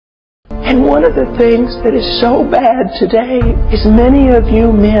And one of the things that is so bad today is many of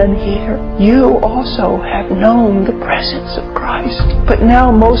you men here, you also have known the presence of Christ. But now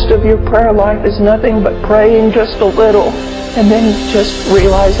most of your prayer life is nothing but praying just a little, and then just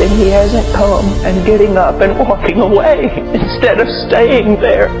realizing He hasn't come and getting up and walking away instead of staying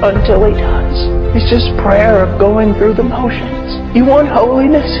there until He does. It's just prayer of going through the motions. You want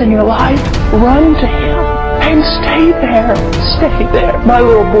holiness in your life? Run to Him. And stay there. Stay there. My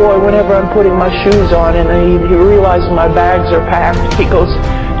little boy, whenever I'm putting my shoes on and he realizes my bags are packed, he goes,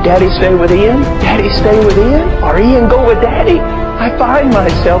 "Daddy, stay with Ian? Daddy, stay with Ian? Or Ian, go with Daddy?" I find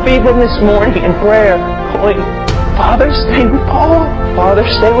myself, even this morning in prayer, going, "Father, stay with Paul. Father,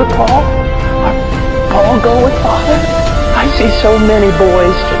 stay with Paul. Or Paul, go with Father." I see so many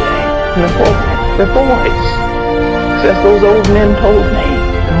boys today in the pulpit. They're boys. As those old men told me,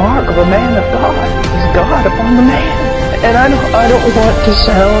 the mark of a man of God is God upon the man. And I don't want to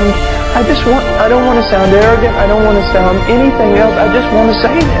sound, I don't want to sound arrogant. I don't want to sound anything else. I just want to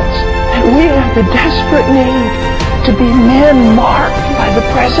say this, that we have the desperate need to be men marked by the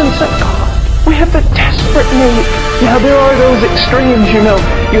presence of God. We have the desperate need. Now there are those extremes, you know.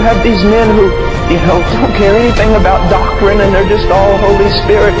 You have these men who, don't care anything about doctrine and they're just all Holy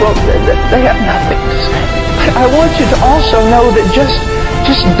Spirit. Well, they have nothing to say. But I want you to also know that just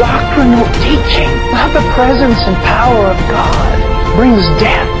doctrinal teaching, not the presence and power of God, brings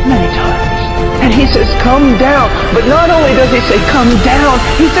death many times. And He says, "Come down." But not only does He say, "Come down,"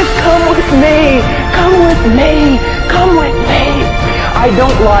 He says, "Come with me. Come with me. Come with me." I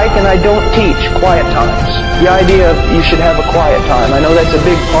don't like and I don't teach quiet times. The idea of you should have a quiet time. I know that's a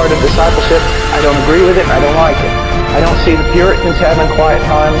big part of discipleship. I don't agree with it and I don't like it. I don't see the Puritans having quiet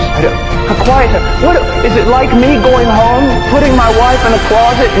times. A quiet time. What is it like me going home, putting my wife in a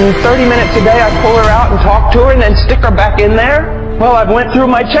closet, and 30 minutes a day I pull her out and talk to her and then stick her back in there? Well, I've went through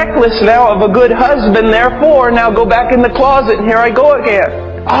my checklist now of a good husband, therefore now go back in the closet and here I go again.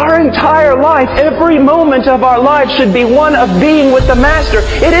 Our entire life, every moment of our life should be one of being with the Master.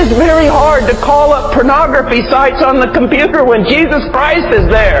 It is very hard to call up pornography sites on the computer when Jesus Christ is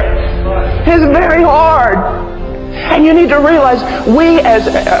there. It's very hard. And you need to realize,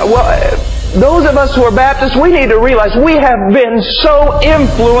 those of us who are Baptists, we need to realize we have been so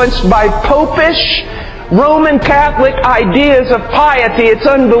influenced by popish, Roman Catholic ideas of piety, it's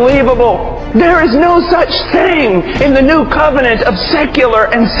unbelievable. There is no such thing in the New Covenant of secular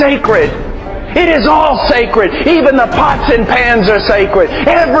and sacred. It is all sacred. Even the pots and pans are sacred.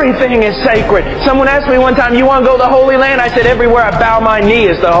 Everything is sacred. Someone asked me one time, "You want to go to the Holy Land?" I said, "Everywhere I bow my knee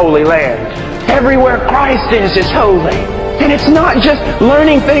is the Holy Land. Everywhere Christ is holy." And it's not just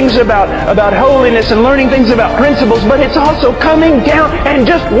learning things about holiness and learning things about principles, but it's also coming down and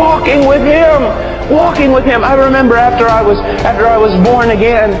just walking with Him. Walking with Him. I remember after I was born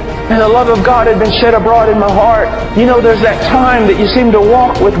again and the love of God had been shed abroad in my heart. You know, there's that time that you seem to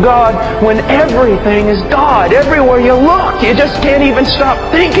walk with God when everything is God. Everywhere you look, you just can't even stop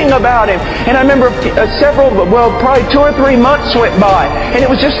thinking about Him. And I remember probably 2 or 3 months went by, and it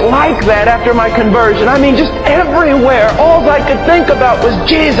was just like that after my conversion. I mean, just everywhere. All I could think about was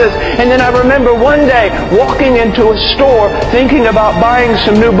Jesus. And then I remember one day walking into a store thinking about buying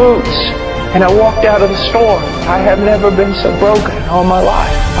some new boots. And I walked out of the store. I have never been so broken in all my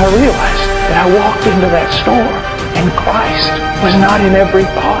life. I realized that I walked into that store and Christ was not in every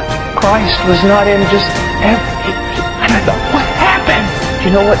thought. Christ was not in just every... And I thought, what happened?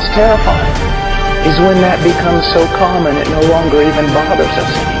 You know what's terrifying? Is when that becomes so common it no longer even bothers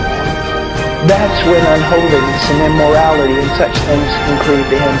us anymore. That's when unholiness and immorality and such things can creep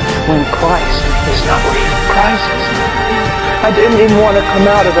in. When Christ is not real. Christ is not real. I didn't even want to come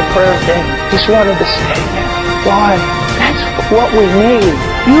out of the prayer thing. Just wanted to stay there. Why? That's what we need.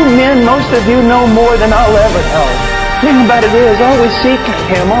 You men, most of you know more than I'll ever know. The thing about it is, are we seeking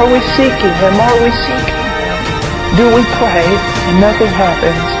Him? Are we seeking Him? Are we seeking Him? Do we pray and nothing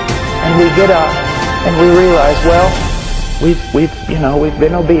happens? And we get up and we realize, well, we've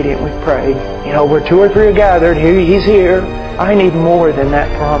been obedient. We've prayed. Where 2 or 3 are gathered, He's here. I need more than that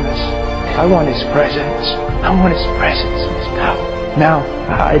promise. I want His presence. I want His presence and His power. Now,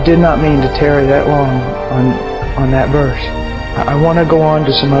 I did not mean to tarry that long on that verse. I want to go on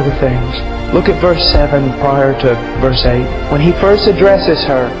to some other things. Look at verse 7 prior to verse 8. When He first addresses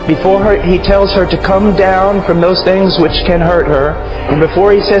her, He tells her to come down from those things which can hurt her. And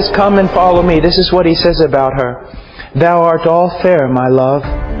before He says, "Come and follow me," this is what He says about her. "Thou art all fair, my love.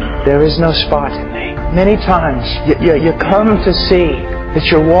 There is no spot in thee." Many times you come to see that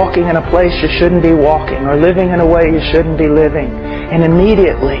you're walking in a place you shouldn't be walking, or living in a way you shouldn't be living, and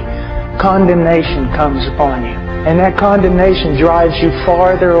immediately condemnation comes upon you. And that condemnation drives you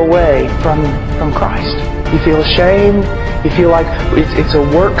farther away from Christ. You feel ashamed. You feel like it's a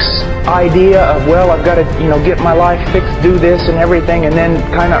works idea of, well, I've got to, get my life fixed, do this and everything, and then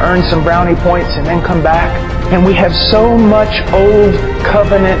kind of earn some brownie points and then come back. And we have so much old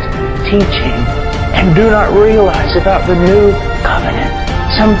covenant teaching and do not realize about the new covenant.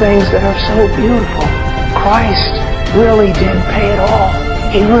 Some things that are so beautiful. Christ really did pay it all.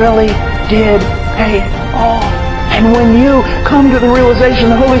 He really did pay it all. And when you come to the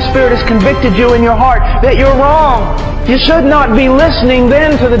realization the Holy Spirit has convicted you in your heart that you're wrong, you should not be listening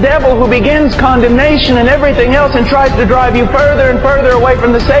then to the devil who begins condemnation and everything else and tries to drive you further and further away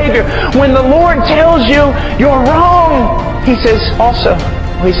from the Savior. When the Lord tells you you're wrong, He says also,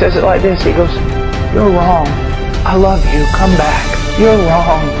 He says it like this, He goes, you're wrong. I love you. Come back. You're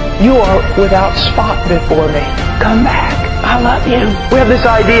wrong. You are without spot before me. Come back. I love you. We have this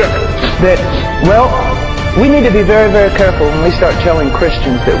idea that, well, we need to be very, very careful when we start telling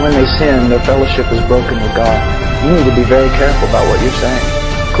Christians that when they sin, their fellowship is broken with God. You need to be very careful about what you're saying.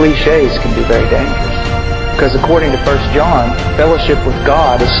 Cliches can be very dangerous. Because according to 1 John, fellowship with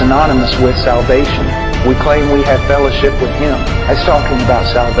God is synonymous with salvation. We claim we have fellowship with Him. That's talking about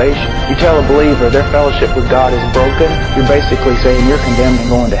salvation. You tell a believer their fellowship with God is broken, you're basically saying you're condemned and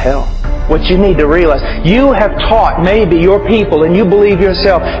going to hell. What you need to realize, you have taught maybe your people, and you believe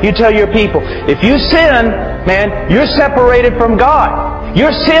yourself, you tell your people, if you sin, man, you're separated from God.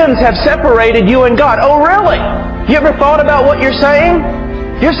 Your sins have separated you and God. Oh, really? You ever thought about what you're saying?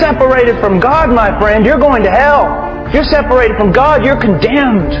 You're separated from God, my friend. You're going to hell. You're separated from God. You're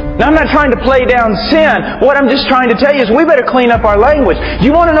condemned. Now, I'm not trying to play down sin. What I'm just trying to tell you is we better clean up our language. Do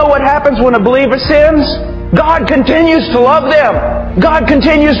you want to know what happens when a believer sins? God continues to love them. God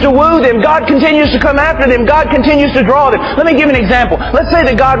continues to woo them. God continues to come after them. God continues to draw them. Let me give you an example. Let's say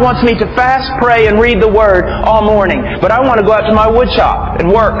that God wants me to fast, pray, and read the Word all morning, but I want to go out to my wood shop and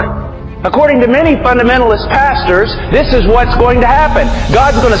work. According to many fundamentalist pastors, this is what's going to happen.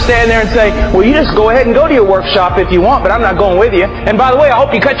 God's going to stand there and say, well, you just go ahead and go to your workshop if you want, but I'm not going with you. And by the way, I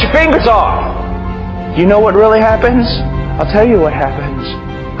hope you cut your fingers off. You know what really happens? I'll tell you what happens.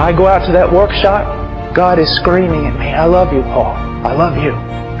 I go out to that workshop. God is screaming at me, I love you, Paul. I love you.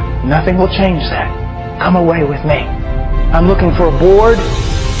 Nothing will change that. Come away with me. I'm looking for a board.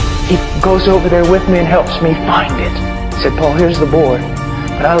 He goes over there with me and helps me find it. He said, Paul, here's the board.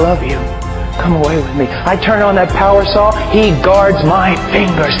 But I love you. Come away with me. I turn on that power saw. He guards my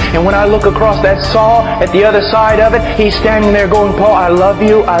fingers. And when I look across that saw at the other side of it, He's standing there going, Paul, I love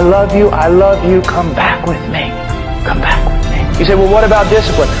you. I love you. I love you. Come back with me. Come back with me. You say, well, what about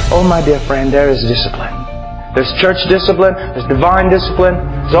discipline? Oh, my dear friend, there is discipline. There's church discipline, there's divine discipline,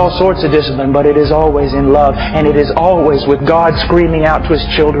 there's all sorts of discipline, but it is always in love, and it is always with God screaming out to His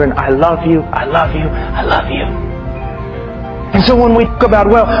children, I love you, I love you, I love you. And so when we talk about,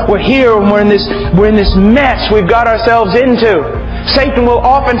 well, we're here and we're in this mess we've got ourselves into, Satan will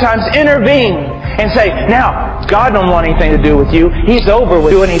oftentimes intervene and say, now, God don't want anything to do with you. He's over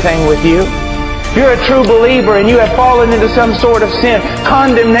with doing anything with you. If you're a true believer and you have fallen into some sort of sin,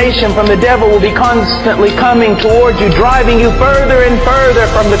 condemnation from the devil will be constantly coming towards you, driving you further and further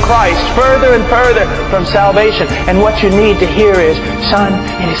from the Christ, further and further from salvation. And what you need to hear is, son,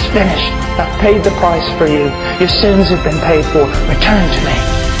 it is finished. I've paid the price for you. Your sins have been paid for. Return to me.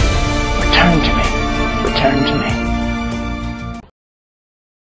 Return to me. Return to me.